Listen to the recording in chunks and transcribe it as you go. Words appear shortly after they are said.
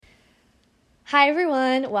Hi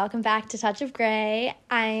everyone, welcome back to Touch of Grey.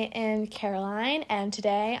 I am Caroline, and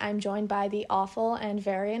today I'm joined by the awful and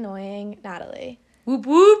very annoying Natalie. Whoop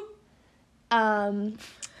whoop!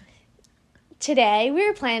 Today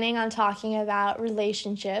we're planning on talking about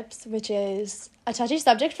relationships, which is a touchy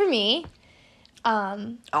subject for me.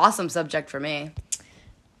 Awesome subject for me.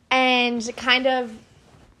 And kind of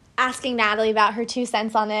asking Natalie about her 2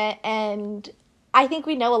 cents on it, and I think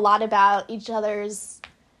we know a lot about each other's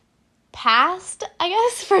past, I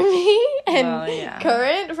guess, for me, and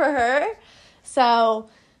current for her. So,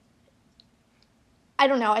 I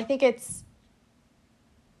don't know. I think it's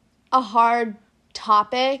a hard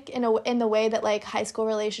topic in the way that, like, high school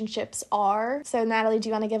relationships are. So, Natalie, do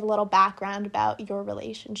you want to give a little background about your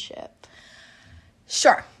relationship?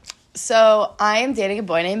 Sure. So, I am dating a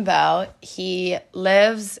boy named Beau. He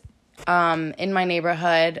lives in my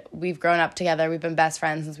neighborhood. We've grown up together. We've been best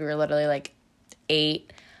friends since we were literally, like,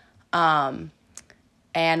 8.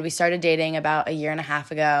 And we started dating about a year and a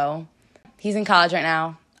half ago. He's in college right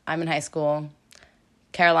now. I'm in high school.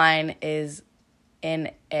 Caroline is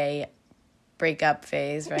in a breakup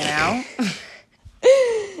phase right now.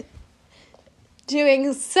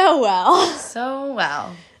 Doing so well. So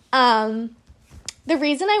well. The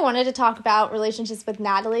reason I wanted to talk about relationships with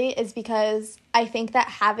Natalie is because I think that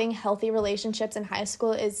having healthy relationships in high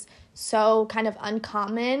school is so kind of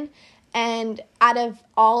uncommon. And out of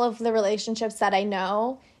all of the relationships that I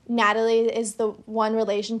know, Natalie is the one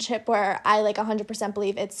relationship where I, like, 100%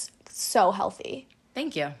 believe it's so healthy.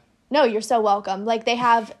 Thank you. No, you're so welcome. Like, they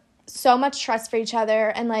have so much trust for each other,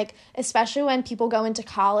 and, like, especially when people go into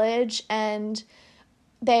college and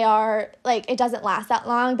they are, like, it doesn't last that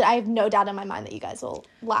long, but I have no doubt in my mind that you guys will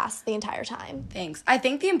last the entire time. Thanks. I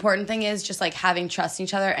think the important thing is just, like, having trust in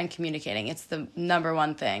each other and communicating. It's the number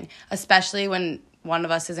one thing, especially when one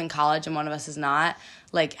of us is in college and one of us is not.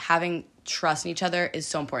 Like, having trust in each other is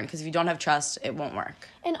so important, because if you don't have trust, it won't work.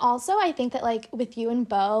 And also, I think that, like, with you and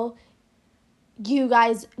Beau, you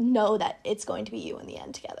guys know that it's going to be you in the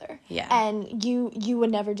end together. Yeah. And you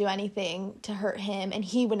would never do anything to hurt him, and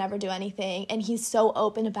he would never do anything. And he's so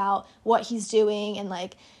open about what he's doing, and,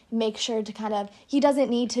 like, make sure to kind of, he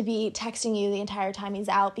doesn't need to be texting you the entire time he's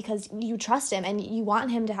out, because you trust him and you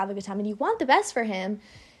want him to have a good time and you want the best for him.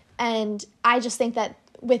 And I just think that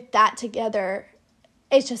with that together,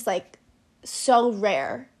 it's just, like, so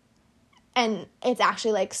rare. And it's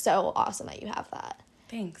actually, like, so awesome that you have that.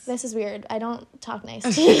 Thanks. This is weird. I don't talk nice to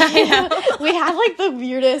you. We have, like, the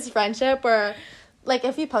weirdest friendship where, like,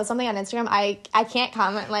 if you post something on Instagram, I can't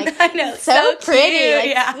comment, like, I know, so pretty. Cute, like,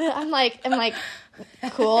 yeah. I'm like,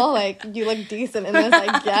 cool. Like, you look decent in this,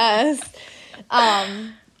 I guess.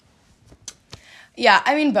 Yeah,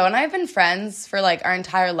 I mean, Beau and I have been friends for, like, our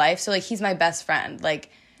entire life, so, like, he's my best friend.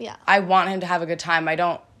 Like, yeah. I want him to have a good time. I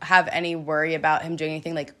don't have any worry about him doing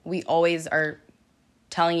anything. Like, we always are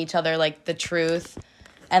telling each other, like, the truth.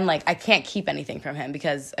 And, like, I can't keep anything from him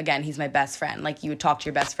because, again, he's my best friend. Like, you would talk to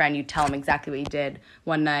your best friend, you tell him exactly what you did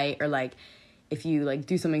one night. Or, like, if you, like,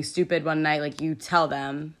 do something stupid one night, like, you tell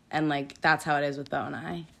them. And, like, that's how it is with Beau and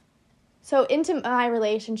I. So, into my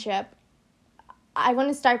relationship, I want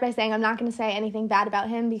to start by saying I'm not going to say anything bad about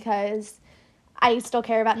him because I still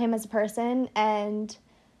care about him as a person, and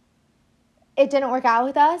it didn't work out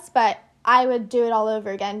with us, but I would do it all over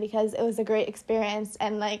again because it was a great experience.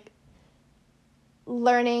 And, like,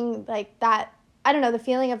 learning, like, that, I don't know, the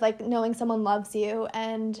feeling of, like, knowing someone loves you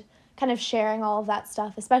and kind of sharing all of that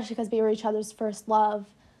stuff, especially because we were each other's first love.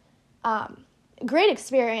 Great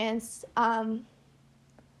experience,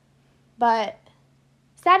 but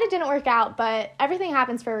sad it didn't work out, but everything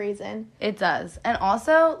happens for a reason. It does. And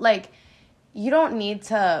also, like, you don't need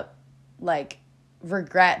to, like,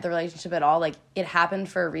 regret the relationship at all. Like, it happened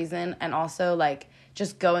for a reason. And also, like,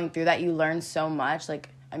 just going through that, you learn so much. Like,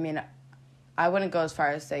 I mean, I wouldn't go as far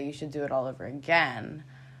as say you should do it all over again.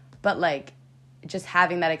 But, like, just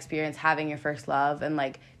having that experience, having your first love, and,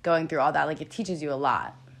 like, going through all that, like, it teaches you a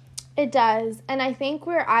lot. It does. And I think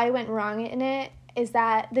where I went wrong in it is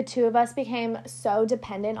that the two of us became so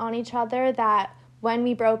dependent on each other that when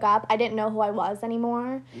we broke up, I didn't know who I was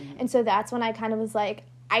anymore. Mm-hmm. And so that's when I kind of was like,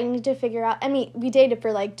 I need to figure out, I mean, we dated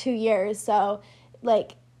for, like, 2 years, so,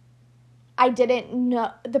 like, I didn't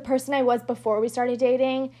know, the person I was before we started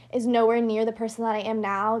dating is nowhere near the person that I am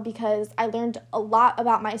now, because I learned a lot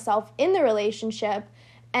about myself in the relationship,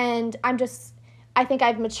 and I think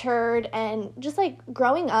I've matured and just, like,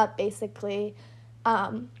 growing up, basically.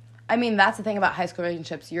 I mean, that's the thing about high school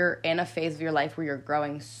relationships. You're in a phase of your life where you're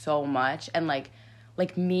growing so much, and, like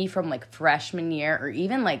me from, like, freshman year or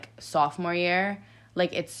even, like, sophomore year,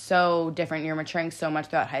 like, it's so different. You're maturing so much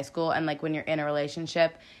throughout high school, and, like, when you're in a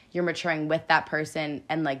relationship, you're maturing with that person,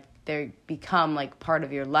 and, like, they become, like, part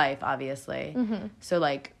of your life, obviously. Mm-hmm. So,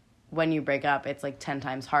 like, when you break up, it's, like, 10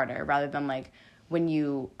 times harder, rather than, like, when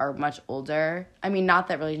you are much older. I mean, not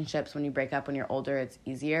that relationships, when you break up when you're older, it's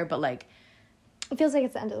easier, but, like... It feels like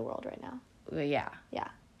it's the end of the world right now. Yeah. Yeah.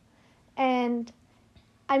 And,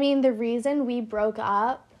 I mean, the reason we broke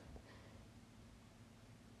up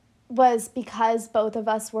was because both of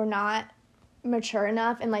us were not mature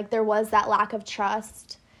enough, and, like, there was that lack of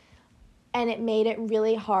trust, and it made it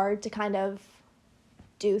really hard to kind of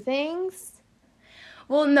do things.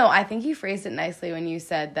 Well, no, I think you phrased it nicely when you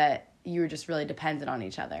said that you were just really dependent on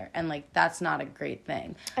each other, and, like, that's not a great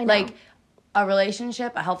thing. I know. Like, a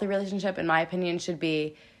relationship, a healthy relationship, in my opinion, should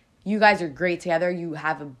be, you guys are great together, you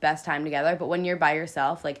have a best time together, but when you're by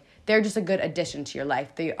yourself, like, they're just a good addition to your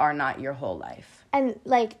life. They are not your whole life. And,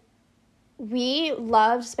 like, we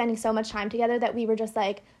loved spending so much time together that we were just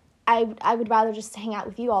like, I would rather just hang out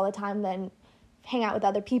with you all the time than hang out with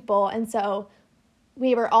other people. And so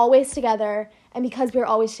we were always together, and because we were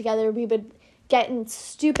always together, we would get in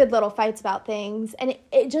stupid little fights about things, and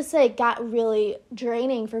it just, like, got really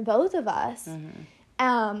draining for both of us.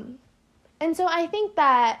 Mm-hmm. And so I think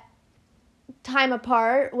that time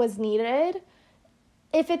apart was needed.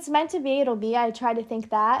 If it's meant to be, it'll be. I try to think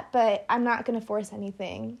that, but I'm not going to force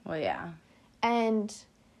anything. Well, yeah. And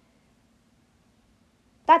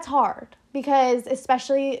that's hard, because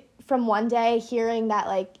especially from one day hearing that,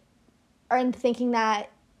 like, and thinking that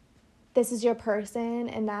this is your person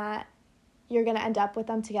and that you're going to end up with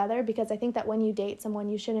them together, because I think that when you date someone,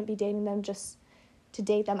 you shouldn't be dating them just to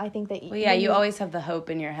date them. I think that... Well, yeah, you always have the hope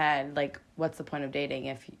in your head, like, what's the point of dating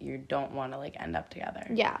if you don't want to, like, end up together?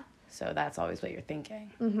 Yeah. So that's always what you're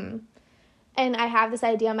thinking. Mm-hmm. And I have this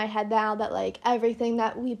idea in my head now that, like, everything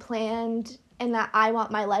that we planned and that I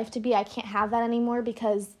want my life to be, I can't have that anymore,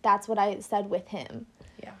 because that's what I said with him.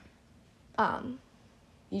 Yeah.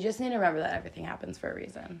 You just need to remember that everything happens for a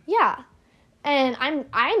reason. Yeah. And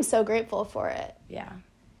I'm so grateful for it. Yeah.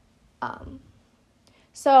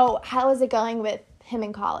 So how is it going with him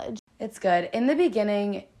in college? It's good. In the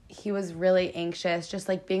beginning, he was really anxious, just,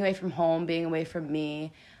 like, being away from home, being away from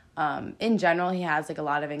me. In general, he has, like, a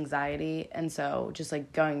lot of anxiety, and so just,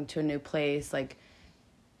 like, going to a new place, like,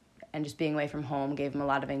 and just being away from home gave him a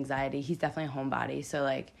lot of anxiety. He's definitely a homebody, so,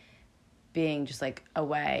 like, being just, like,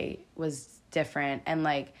 away was different, and,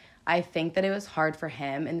 like, I think that it was hard for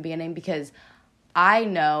him in the beginning, because I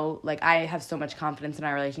know, like, I have so much confidence in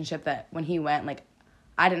our relationship that when he went, like,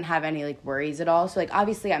 I didn't have any, like, worries at all. So, like,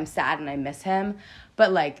 obviously I'm sad and I miss him,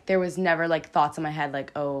 but, like, there was never, like, thoughts in my head,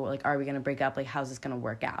 like, oh, like, are we going to break up? Like, how's this going to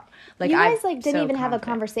work out? Like, you guys, like, didn't even have a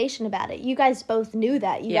conversation about it. You guys both knew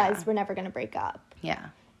that you guys were never going to break up. Yeah.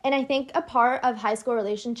 And I think a part of high school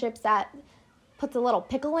relationships that puts a little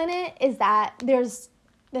pickle in it is that there's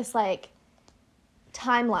this, like,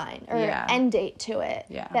 timeline or end date to it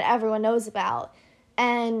that everyone knows about.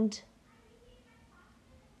 And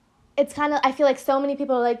it's kind of, I feel like so many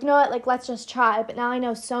people are like, you know what, like, let's just try. But now I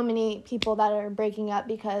know so many people that are breaking up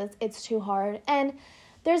because it's too hard. And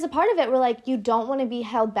there's a part of it where, like, you don't want to be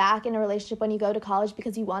held back in a relationship when you go to college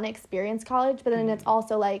because you want to experience college. But then it's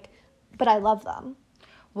also like, but I love them.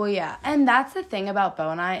 Well, yeah. And that's the thing about Beau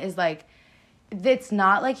and I is, like, it's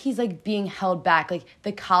not like he's, like, being held back. Like,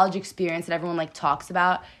 the college experience that everyone, like, talks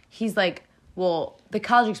about, he's like, well, the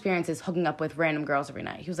college experience is hooking up with random girls every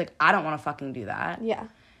night. He was like, I don't want to fucking do that. Yeah.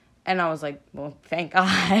 And I was like, well, thank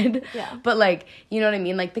God. Yeah. But, like, you know what I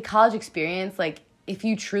mean? Like, the college experience, like, if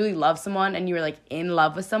you truly love someone and you're, like, in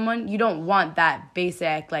love with someone, you don't want that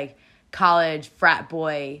basic, like, college frat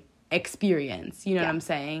boy experience. You know what I'm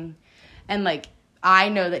saying? And, like, I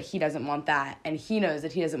know that he doesn't want that, and he knows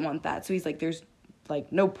that he doesn't want that. So he's like, there's,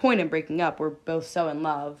 like, no point in breaking up. We're both so in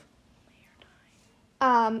love.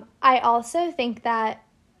 I also think that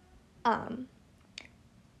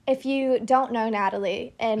if you don't know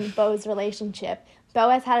Natalie and Beau's relationship, Beau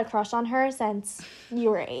has had a crush on her since you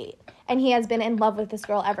were 8. And he has been in love with this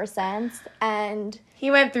girl ever since. And he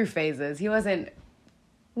went through phases. He wasn't...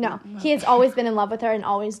 No. He has always been in love with her and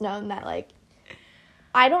always known that, like...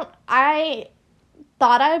 I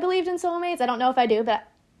thought I believed in soulmates. I don't know if I do, but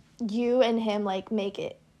you and him, like, make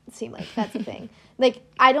it seem like that's a thing. Like,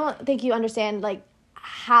 I don't think you understand, like,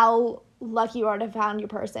 how lucky you are to have found your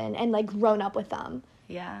person and, like, grown up with them.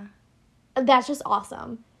 Yeah. That's just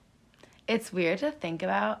awesome. It's weird to think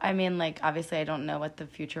about. I mean, like, obviously I don't know what the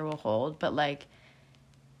future will hold, but, like,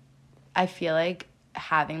 I feel like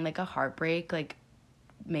having, like, a heartbreak, like,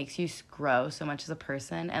 makes you grow so much as a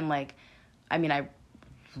person. And, like, I mean, I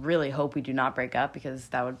really hope we do not break up because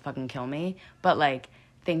that would fucking kill me. But, like,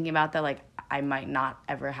 thinking about that, like, I might not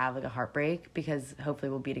ever have, like, a heartbreak because hopefully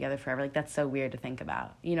we'll be together forever. Like, that's so weird to think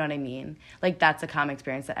about. You know what I mean? Like, that's a common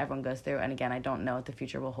experience that everyone goes through. And, again, I don't know what the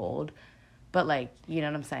future will hold. But, like, you know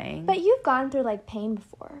what I'm saying? But you've gone through, like, pain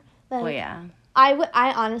before. Like, well, yeah.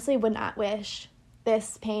 I honestly would not wish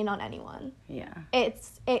this pain on anyone. Yeah.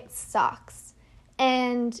 It sucks.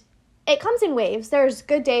 And it comes in waves. There's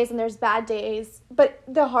good days and there's bad days. But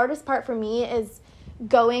the hardest part for me is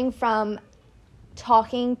going from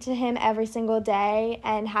talking to him every single day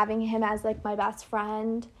and having him as, like, my best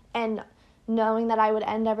friend and knowing that I would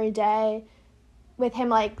end every day with him,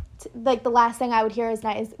 like the last thing I would hear is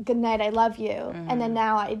good night, I love you. Mm-hmm. And then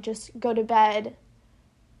now I just go to bed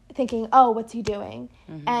thinking, oh, what's he doing?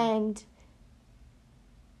 Mm-hmm. And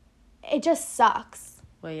it just sucks.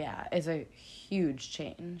 Well, yeah, it's a huge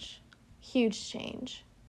change. Huge change.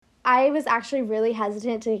 I was actually really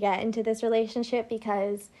hesitant to get into this relationship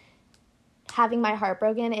because having my heart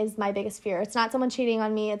broken is my biggest fear. It's not someone cheating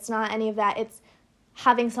on me. It's not any of that. It's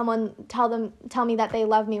having someone tell me that they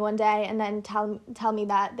love me one day and then tell me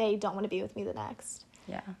that they don't want to be with me the next.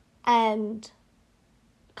 Yeah. And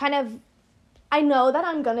kind of, I know that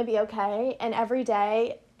I'm going to be okay, and every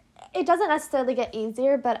day, it doesn't necessarily get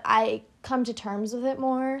easier, but I come to terms with it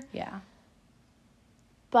more. Yeah.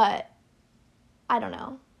 But, I don't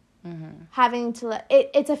know. Mm-hmm. Having to,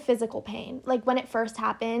 it's a physical pain. Like, when it first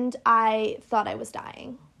happened, I thought I was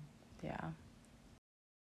dying. Yeah.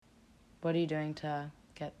 What are you doing to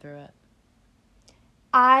get through it?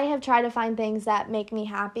 I have tried to find things that make me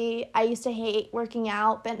happy. I used to hate working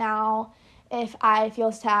out, but now if I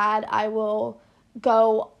feel sad, I will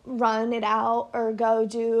go run it out or go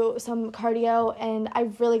do some cardio, and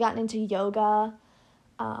I've really gotten into yoga.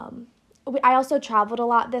 I also traveled a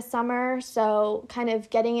lot this summer, so kind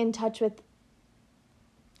of getting in touch with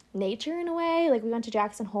nature in a way. Like, we went to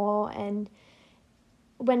Jackson Hole, and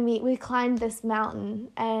when we climbed this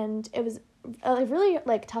mountain, and it was a really,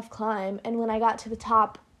 like, tough climb, and when I got to the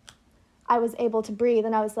top, I was able to breathe,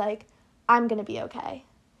 and I was like, I'm gonna be okay.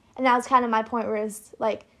 And that was kind of my point, where it's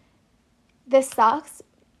like, this sucks,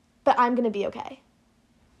 but I'm gonna be okay.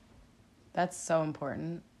 That's so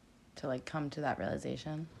important to, like, come to that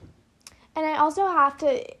realization. And I also have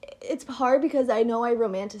to, it's hard because I know I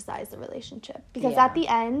romanticize the relationship, because at the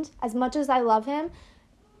end, as much as I love him,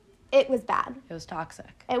 it was bad. It was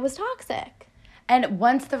toxic. It was toxic. And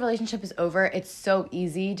once the relationship is over, it's so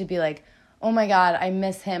easy to be like, oh my God, I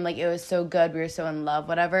miss him. Like, it was so good. We were so in love,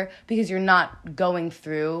 whatever. Because you're not going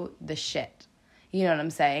through the shit. You know what I'm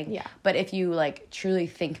saying? Yeah. But if you, like, truly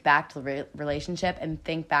think back to the relationship and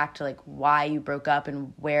think back to, like, why you broke up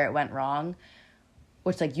and where it went wrong,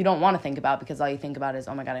 which, like, you don't want to think about because all you think about is,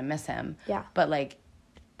 oh my God, I miss him. Yeah. But, like,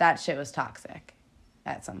 that shit was toxic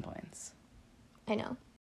at some points. I know.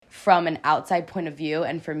 From an outside point of view,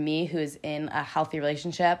 and for me who's in a healthy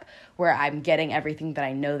relationship where I'm getting everything that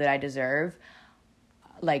I know that I deserve,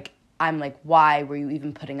 like, I'm like, why were you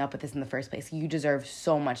even putting up with this in the first place? You deserve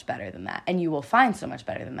so much better than that, and you will find so much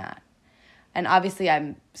better than that. And obviously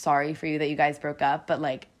I'm sorry for you that you guys broke up, but,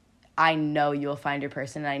 like, I know you'll find your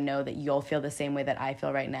person, and I know that you'll feel the same way that I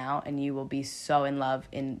feel right now, and you will be so in love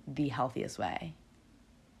in the healthiest way.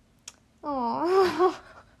 Aww.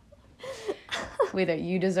 Whether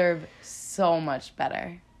you deserve so much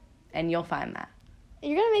better, and you'll find that.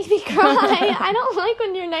 You're gonna make me cry. I don't like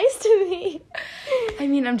when you're nice to me. I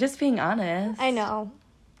mean, I'm just being honest. I know.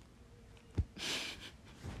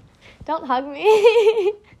 Don't hug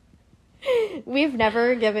me. We've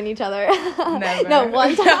never given each other. Never. No,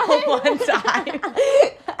 one time. No, one time.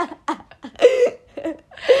 It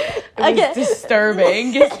was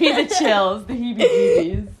disturbing. Gives me the chills, the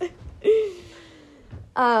heebie-jeebies.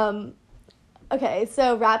 Okay,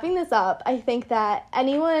 so wrapping this up, I think that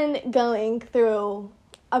anyone going through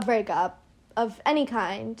a breakup of any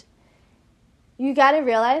kind, you gotta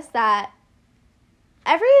realize that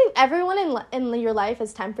everyone in your life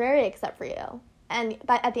is temporary except for you. And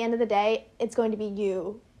at the end of the day, it's going to be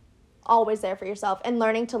you always there for yourself, and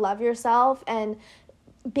learning to love yourself and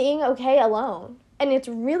being okay alone. And it's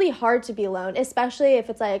really hard to be alone, especially if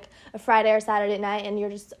it's like a Friday or Saturday night and you're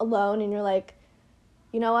just alone and you're like,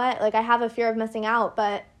 you know what, like, I have a fear of missing out,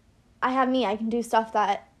 but I have me. I can do stuff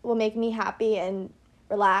that will make me happy and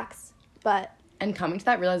relax. And coming to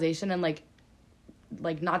that realization and, like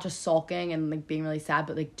not just sulking and, like, being really sad,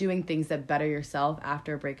 but, like, doing things that better yourself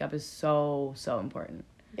after a breakup is so, so important.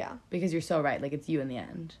 Yeah. Because you're so right. Like, it's you in the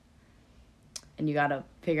end. And you gotta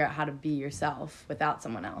figure out how to be yourself without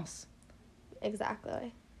someone else.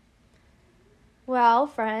 Exactly. Well,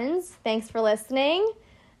 friends, thanks for listening.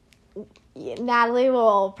 Natalie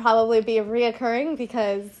will probably be reoccurring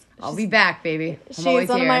because I'll be back, baby. She's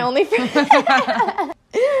one of my only friends.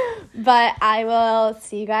 But I will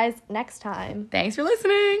see you guys next time. Thanks for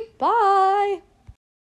listening. Bye.